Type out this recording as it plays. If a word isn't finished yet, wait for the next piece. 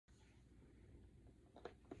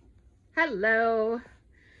Hello.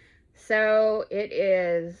 So it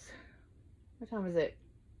is, what time is it?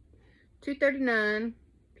 2:39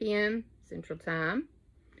 p.m. Central Time.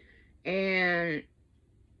 And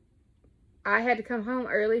I had to come home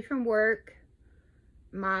early from work.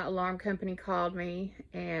 My alarm company called me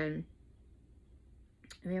and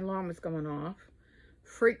the alarm was going off.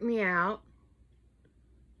 Freaked me out.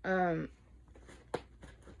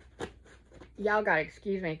 Y'all gotta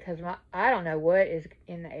excuse me because I don't know what is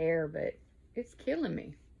in the air, but it's killing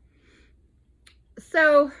me.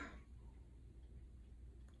 So,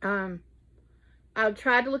 I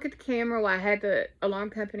tried to look at the camera while I had the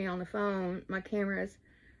alarm company on the phone, my cameras,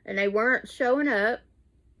 and they weren't showing up.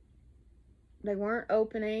 They weren't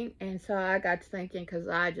opening, and so I got to thinking, because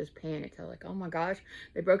I just panicked. I was like, oh my gosh,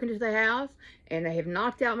 they broke into the house, and they have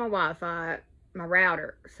knocked out my Wi-Fi, my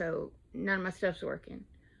router, so none of my stuff's working.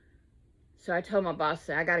 So I told my boss,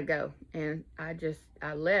 I gotta go, and I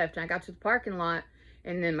left, and I got to the parking lot,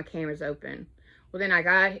 and then my camera's open. Well, then I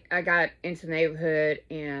got into the neighborhood,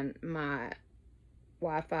 and my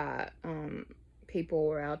Wi-Fi people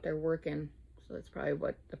were out there working, so that's probably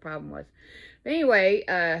what the problem was. But anyway,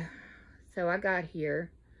 so I got here,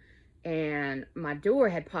 and my door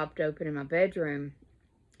had popped open in my bedroom.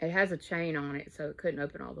 It has a chain on it, so it couldn't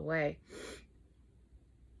open all the way.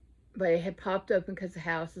 But it had popped open because the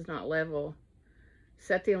house is not level.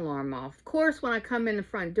 Set the alarm off. Of course, when I come in the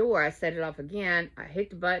front door, I set it off again. I hit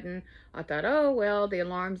the button. I thought, oh, well, the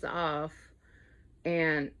alarm's off.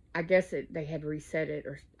 And I guess they had reset it,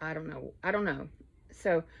 or I don't know.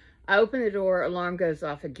 So I open the door, alarm goes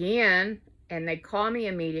off again, and they call me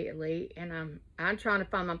immediately, and I'm trying to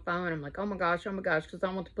find my phone. I'm like, oh my gosh, because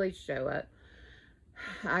I want the police to show up.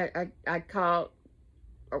 I called.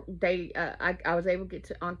 I was able to get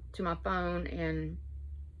onto my phone and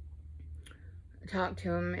talk to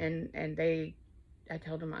them, and I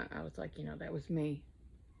told them I was like, that was me.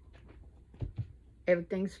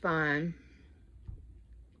 Everything's fine.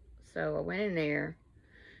 So I went in there,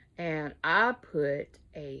 and I put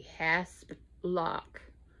a hasp lock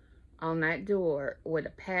on that door with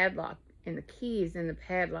a padlock, and the key is in the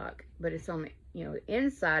padlock, but it's on the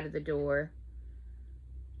inside of the door,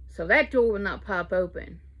 so that door will not pop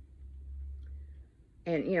open.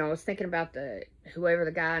 And I was thinking about whoever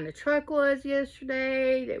the guy in the truck was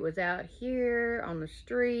yesterday that was out here on the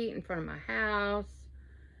street in front of my house.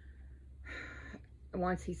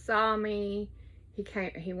 Once he saw me,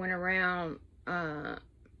 he went around,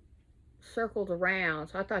 circled around,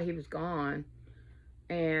 so I thought he was gone.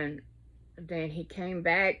 And then he came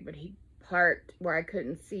back, but he parked where I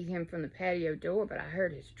couldn't see him from the patio door, but I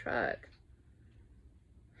heard his truck.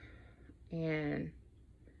 And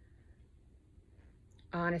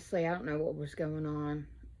honestly, I don't know what was going on.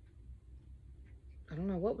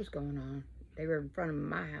 They were in front of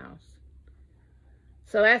my house.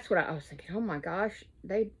 So that's what I was thinking. Oh my gosh,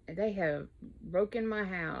 they have broken my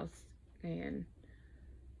house, and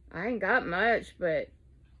I ain't got much, but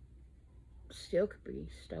still could be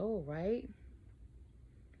stole, right?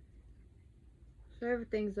 So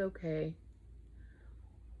everything's okay.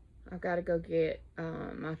 I've got to go get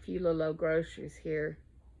my few little groceries here.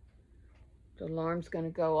 The alarm's going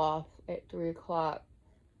to go off at 3 o'clock,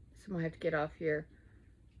 so I'm going to have to get off here.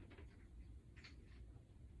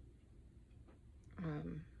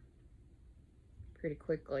 Pretty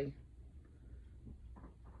quickly.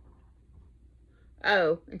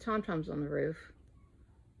 Oh, and Tom Tom's on the roof.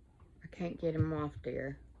 I can't get him off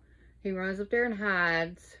there. He runs up there and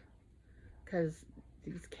hides because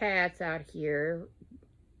these cats out here,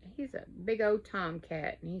 he's a big old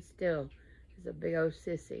tomcat, and he's a big old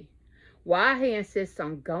sissy. Why he insists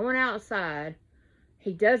on going outside,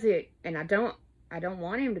 he does it, and I don't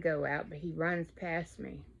want him to go out, but he runs past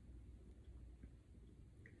me.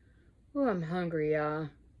 Oh, I'm hungry, y'all.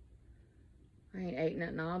 I ain't ate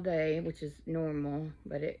nothing all day, which is normal,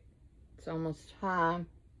 but it's almost time.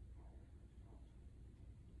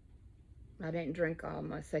 I didn't drink all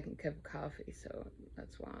my second cup of coffee, so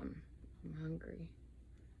that's why I'm hungry.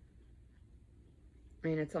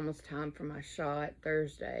 And it's almost time for my shot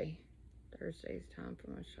Thursday. Thursday's time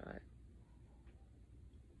for my shot.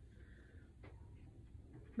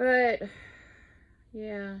 But,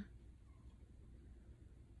 yeah.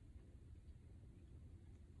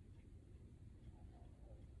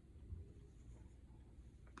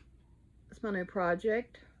 It's my new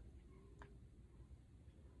project.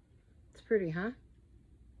 It's pretty, huh?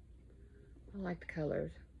 I like the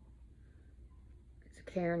colors. It's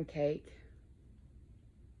a cairn cake.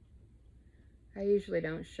 I usually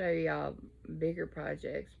don't show y'all bigger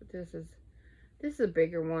projects, but this is a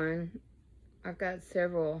bigger one. I've got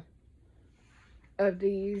several of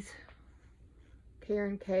these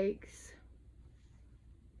Karen Cakes.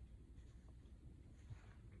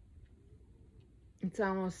 It's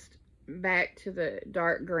almost back to the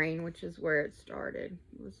dark green, which is where it started.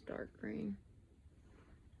 It was dark green.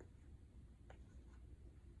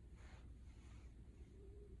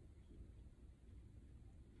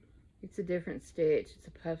 It's a different stitch. It's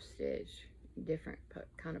a puff stitch. Different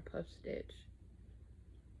kind of puff stitch.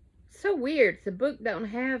 So weird. The book don't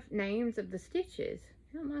have names of the stitches.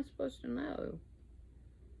 How am I supposed to know?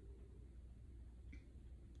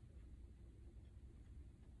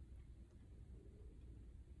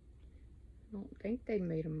 I don't think they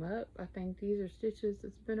made them up. I think these are stitches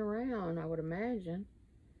that's been around, I would imagine.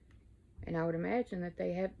 And I would imagine that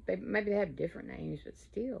maybe they have different names, but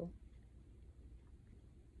still.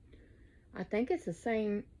 I think it's the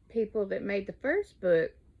same people that made the first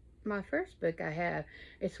book. My first book I have.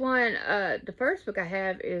 It's one, the first book I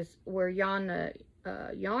have is where Yarn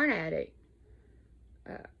Addict,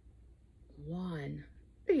 the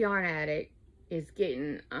Yarn Addict is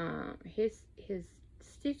getting his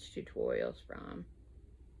stitch tutorials from.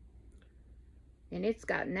 And it's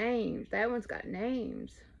got names. That one's got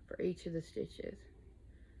names for each of the stitches.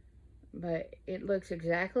 But it looks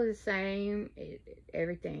exactly the same.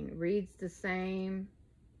 Everything reads the same.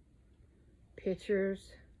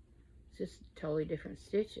 Pictures. It's just totally different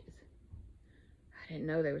stitches. I didn't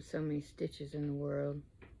know there were so many stitches in the world.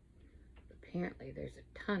 Apparently there's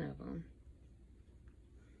a ton of them.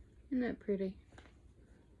 Isn't that pretty?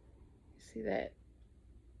 See that?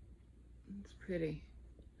 It's pretty.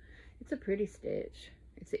 It's a pretty stitch.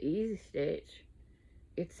 It's an easy stitch.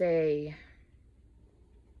 It's a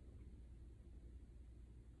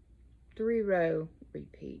 3-row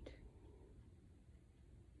repeat.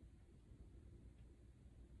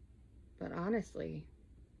 But honestly,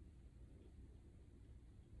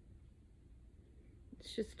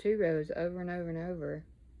 it's just 2 rows over and over and over.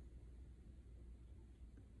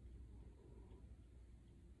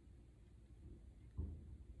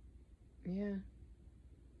 Yeah.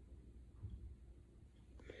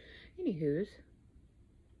 Anywho's.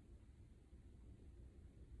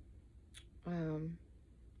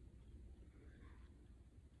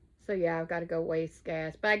 So yeah, I've got to go waste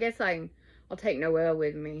gas. But I guess I'll take Noelle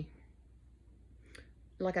with me.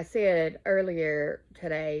 Like I said earlier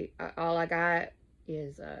today, all I got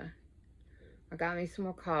is, I got me some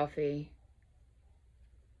more coffee.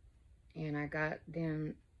 And I got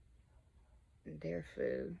them their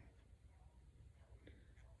food.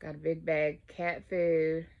 Got a big bag of cat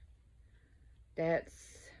food. That's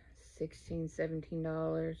 $16,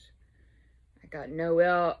 $17. I got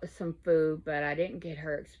Noelle some food, but I didn't get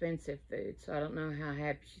her expensive food, so I don't know how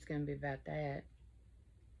happy she's going to be about that.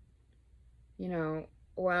 You know,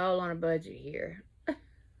 we're all on a budget here.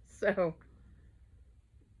 So,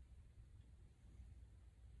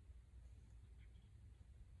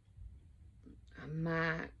 I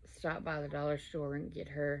might stop by the dollar store and get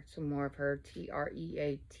her some more of her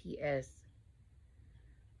TREATS.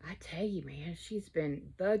 I tell you, man, she's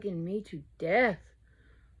been bugging me to death.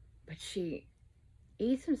 But she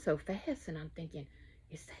eats them so fast, and I'm thinking,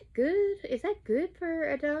 is that good? Is that good for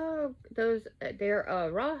a dog? Those, they're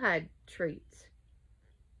rawhide treats.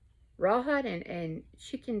 Rawhide and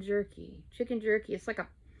chicken jerky. Chicken jerky, it's like a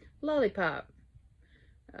lollipop.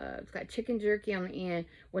 It's got chicken jerky on the end.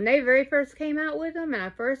 When they very first came out with them, and I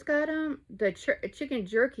first got them, the chicken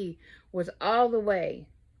jerky was all the way,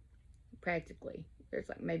 practically. There's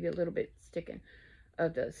like maybe a little bit sticking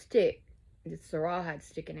of the stick. It's the rawhide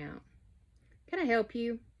sticking out. Can I help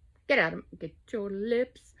you? Get out of, get your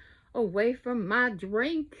lips away from my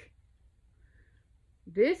drink.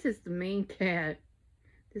 This is the mean cat.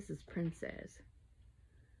 This is Princess.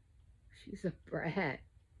 She's a brat.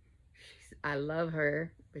 I love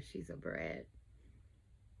her, but she's a brat.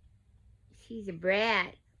 She's a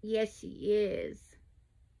brat. Yes, she is.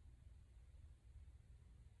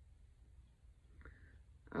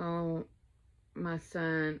 Oh, my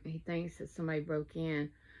son, he thinks that somebody broke in.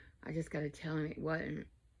 I just got to tell him it wasn't.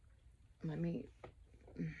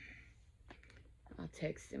 I'll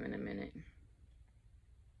text him in a minute.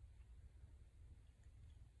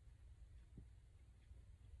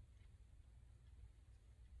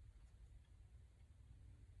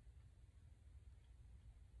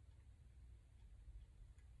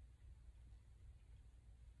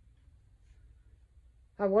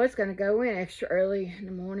 I was going to go in extra early in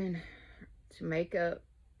the morning to make up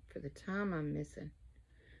for the time I'm missing.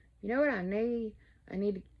 You know what I need? I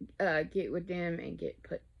need to get with them and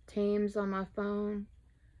put Teams on my phone.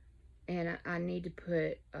 And I need to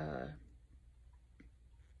put, I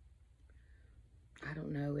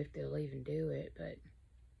don't know if they'll even do it, but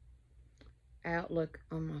Outlook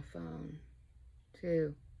on my phone,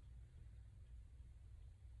 too.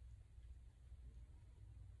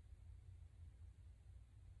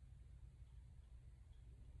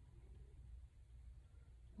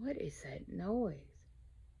 What is that noise?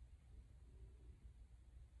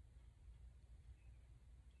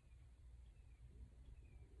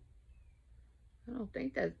 I don't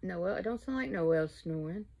think that's Noel. It don't sound like Noel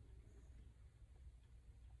snoring.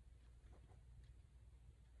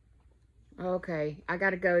 Okay, I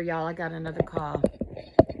gotta go, y'all. I got another call.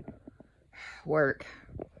 Work.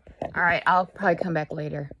 All right, I'll probably come back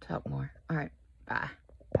later, talk more. All right, bye.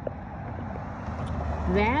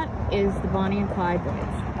 That is the Bonnie and Clyde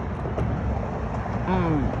bridge.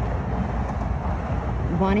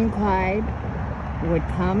 Bonnie and Clyde would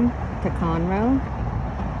come to Conroe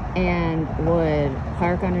and would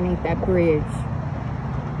park underneath that bridge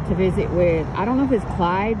to visit with, I don't know if it's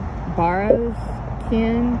Clyde Barrow's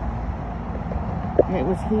kin that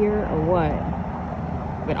was here or what.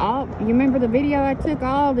 But you remember the video I took?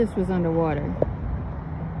 All this was underwater.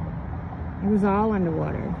 It was all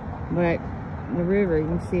underwater. But the river, you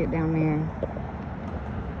can see it down there.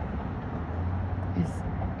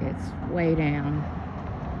 It's way down.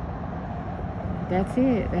 That's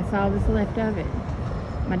it. That's all that's left of it.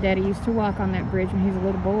 My daddy used to walk on that bridge when he was a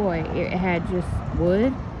little boy. It had just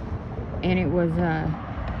wood, and it was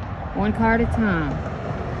one car at a time.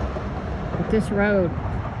 But this road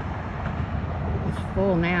is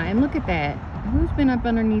full now. And look at that. Who's been up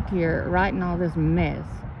underneath here writing all this mess?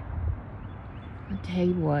 I'll tell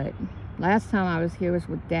you what. Last time I was here was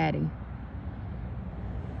with Daddy.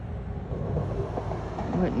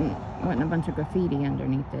 Wasn't a bunch of graffiti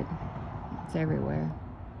underneath it. It's everywhere.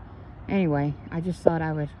 Anyway, I just thought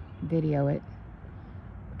I would video it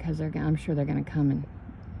because I'm sure they're gonna come and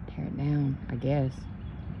tear it down, I guess.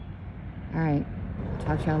 All right,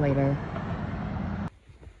 talk to y'all later.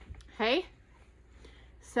 Hey,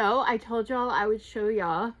 so I told y'all I would show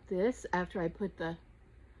y'all this after I put the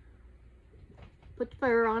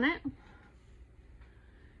fur on it,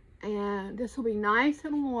 and this will be nice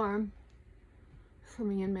and warm for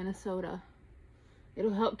me in Minnesota.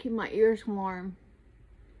 It'll help keep my ears warm.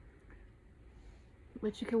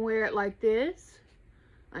 But you can wear it like this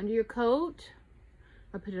under your coat.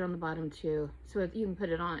 I put it on the bottom too, so if you can put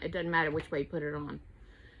it on. It doesn't matter which way you put it on.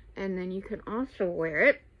 And then you can also wear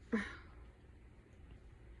it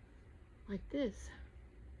like this.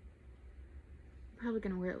 I'm probably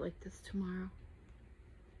gonna wear it like this tomorrow.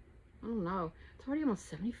 I don't know. It's already almost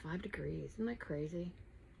 75 degrees. Isn't that crazy?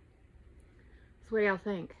 So what do y'all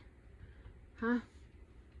think? Huh?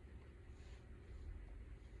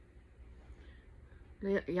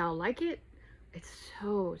 Y'all like it? It's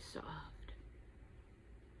so soft.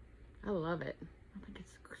 I love it. I think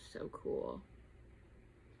it's so cool.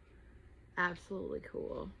 Absolutely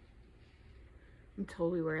cool. I'm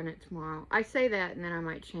totally wearing it tomorrow. I say that and then I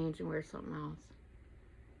might change and wear something else.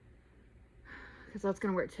 Because I was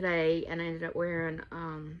going to wear it today and I ended up wearing,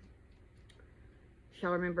 if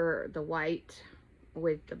y'all remember the white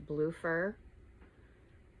with the blue fur?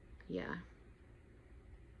 Yeah.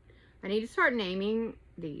 I need to start naming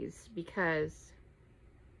these because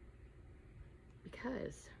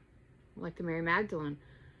like the Mary Magdalene,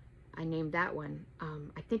 I named that one.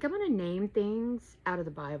 I think I'm going to name things out of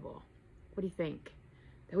the Bible. What do you think?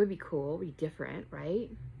 That would be cool. Be different, right?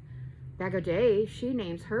 Bag O' Day, she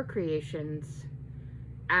names her creations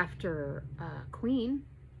after Queen,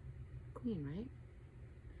 right?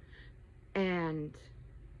 And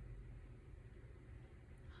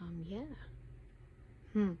yeah.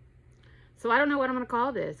 So I don't know what I'm going to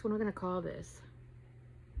call this. What am I going to call this?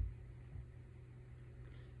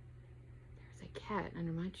 There's a cat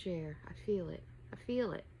under my chair. I feel it. I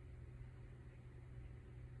feel it.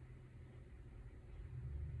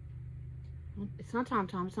 It's not Tom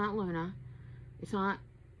Tom. It's not Luna. It's not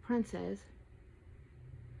Princess.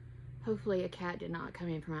 Hopefully a cat did not come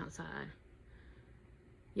in from outside.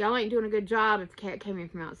 Y'all ain't doing a good job if the cat came in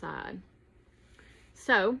from outside.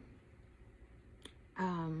 So,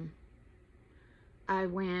 I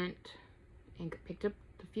went and picked up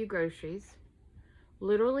a few groceries.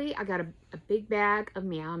 Literally, I got a big bag of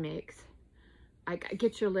Meow Mix.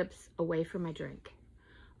 Get your lips away from my drink.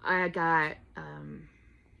 I got,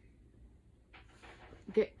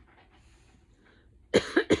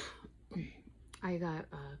 I got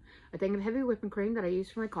a thing of heavy whipping cream that I use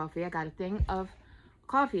for my coffee. I got a thing of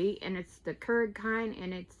coffee, and it's the Keurig kind,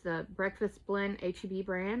 and it's the Breakfast Blend H-E-B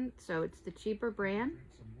brand, so it's the cheaper brand.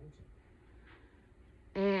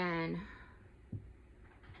 And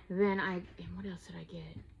then and what else did I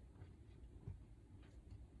get?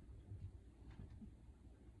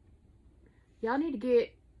 Y'all need to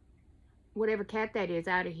get whatever cat that is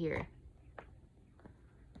out of here.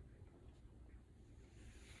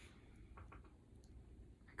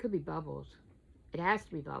 It could be Bubbles. It has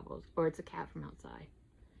to be Bubbles. Or it's a cat from outside.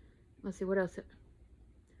 Let's see, what else?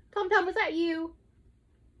 Tom, was that you?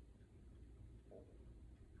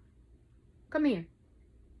 Come here.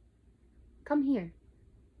 Come here.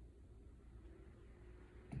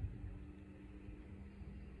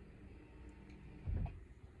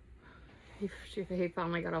 He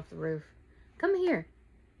finally got off the roof. Come here.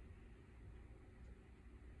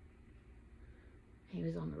 He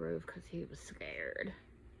was on the roof because he was scared.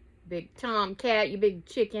 Big tomcat, you big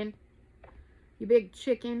chicken. You big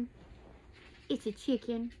chicken. It's a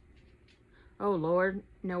chicken. Oh, Lord.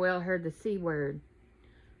 Noelle heard the C word.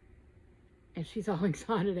 And she's all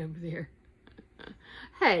excited over there.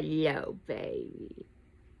 Hello, baby.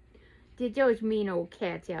 Did those mean old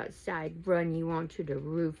cats outside run you onto the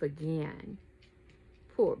roof again?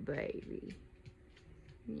 Poor baby.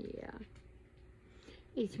 Yeah.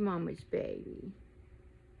 It's Mama's baby.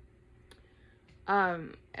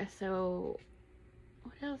 So,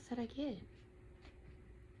 what else did I get? Did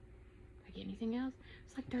I get anything else?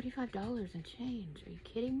 It's like $35 and change. Are you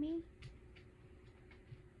kidding me?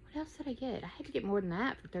 What else did I get? I had to get more than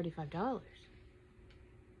that for $35.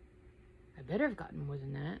 I better have gotten more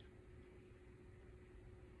than that.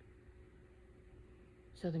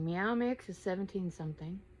 So the Meow Mix is 17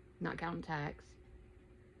 something, not counting tax.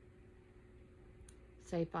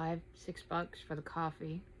 Say $5, $6 for the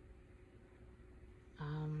coffee.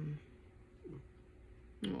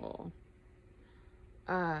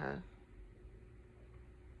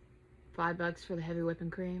 $5 for the heavy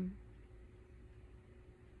whipping cream.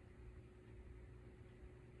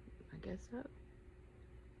 I guess so.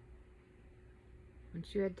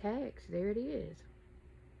 Once you add tax, there it is.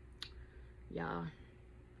 Y'all,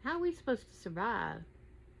 how are we supposed to survive?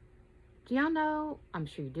 Do y'all know? I'm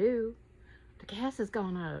sure you do. The gas has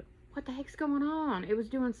gone up. What the heck's going on? It was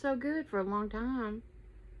doing so good for a long time.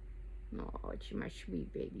 Oh, it's my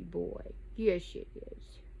sweet baby boy. Yes, it is.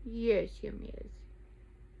 Yes, him is.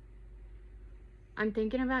 I'm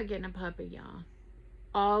thinking about getting a puppy, y'all.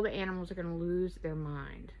 All the animals are going to lose their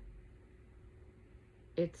mind.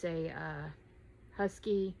 It's a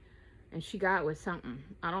husky, and she got with something.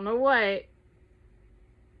 I don't know what.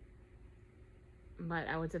 But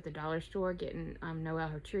I was at the dollar store getting Noelle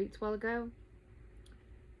her treats a while ago.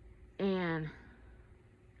 And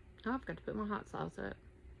I forgot to put my hot sauce up.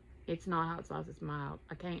 It's not hot sauce, it's mild.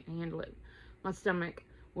 I can't handle it. My stomach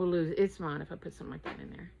will lose its mind if I put something like that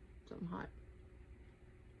in there. Something hot.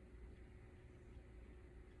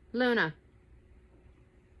 Luna.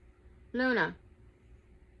 Luna.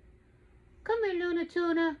 Come here, Luna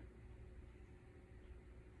Tuna.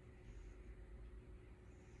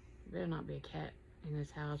 There better not be a cat in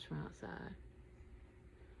this house from outside.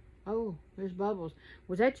 Oh, there's Bubbles.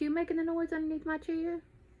 Was that you making the noise underneath my chair?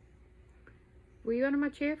 Were you under my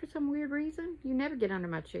chair for some weird reason? You never get under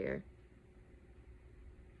my chair.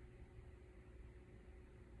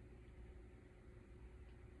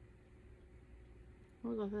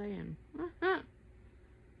 What was I saying?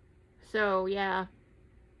 So, yeah.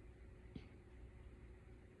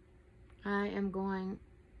 I am going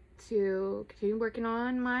to continue working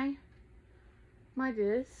on my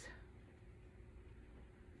this.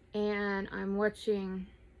 And I'm watching,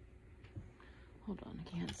 hold on, I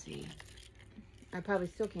can't see. I probably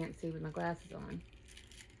still can't see with my glasses on.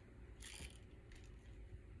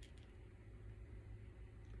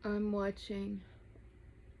 I'm watching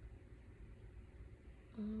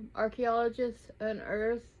archaeologists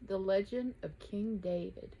unearth the legend of King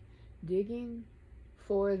David, digging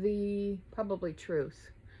for the probably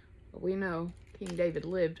truth. But we know King David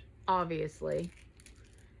lived, obviously.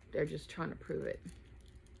 They're just trying to prove it.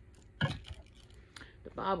 The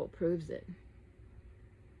Bible proves it.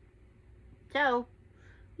 So,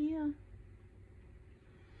 yeah.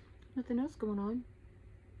 Nothing else going on.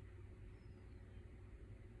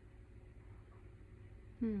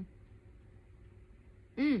 Where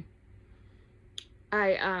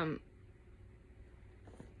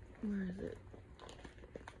is it?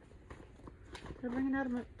 Did I bring it out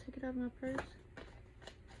of my, take it out of my purse?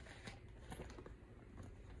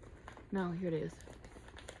 No, here it is.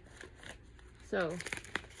 So,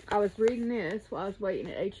 I was reading this while I was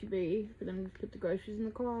waiting at H-E-B for them to put the groceries in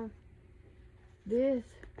the car. This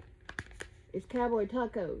is Cowboy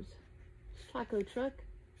Tacos. Taco truck.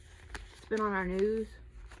 It's been on our news,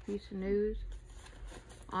 Houston news,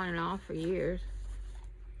 on and off for years.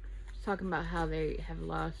 It's talking about how they have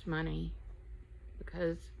lost money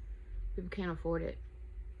because people can't afford it.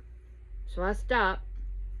 So I stopped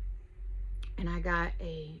And I got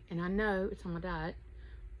and I know it's on my diet,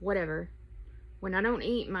 whatever. When I don't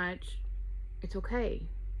eat much, it's okay.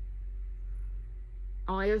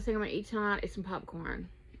 Only other thing I'm gonna eat tonight is some popcorn.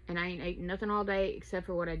 And I ain't eating nothing all day except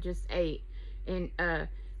for what I just ate. And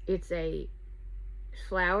it's a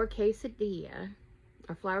flour quesadilla,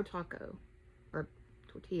 or flour taco, or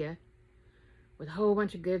tortilla, with a whole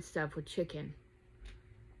bunch of good stuff with chicken.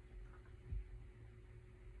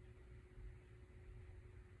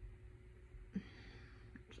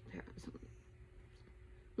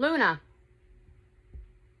 Luna.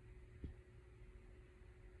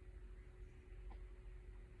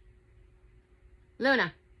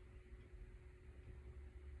 Luna.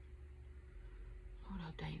 Hold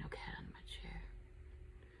up, there ain't no cat on my chair.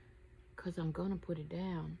 Because I'm going to put it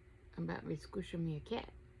down. I'm about to be squishing me a cat.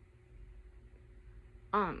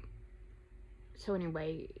 So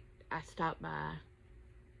anyway, I stopped by.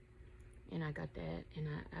 And I got that. And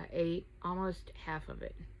I ate almost half of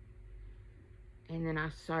it. And then I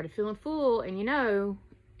started feeling full. And you know,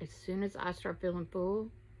 as soon as I start feeling full,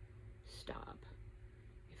 stop.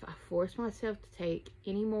 If I force myself to take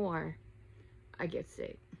any more, I get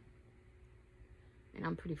sick. And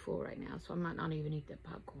I'm pretty full right now, so I might not even eat that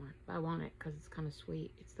popcorn. But I want it because it's kind of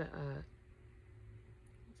sweet. It's the,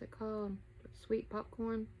 what's it called? Sweet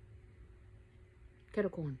popcorn? Kettle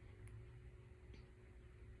corn.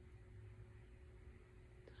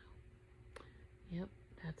 Yep,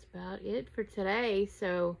 that's about it for today.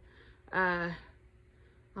 So, I'm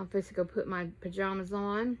supposed to go put my pajamas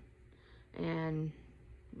on and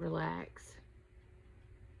relax.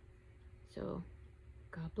 So,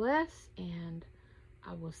 God bless, and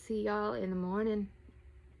I will see y'all in the morning.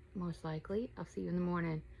 Most likely, I'll see you in the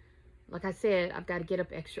morning. Like I said, I've got to get up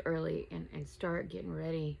extra early and start getting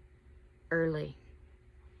ready early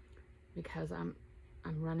because I'm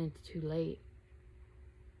running too late.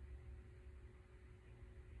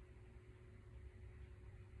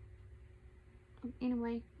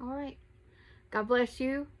 Anyway, all right. God bless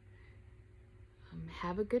you.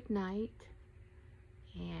 Have a good night,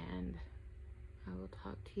 and I will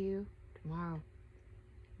talk to you tomorrow.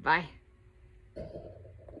 Bye.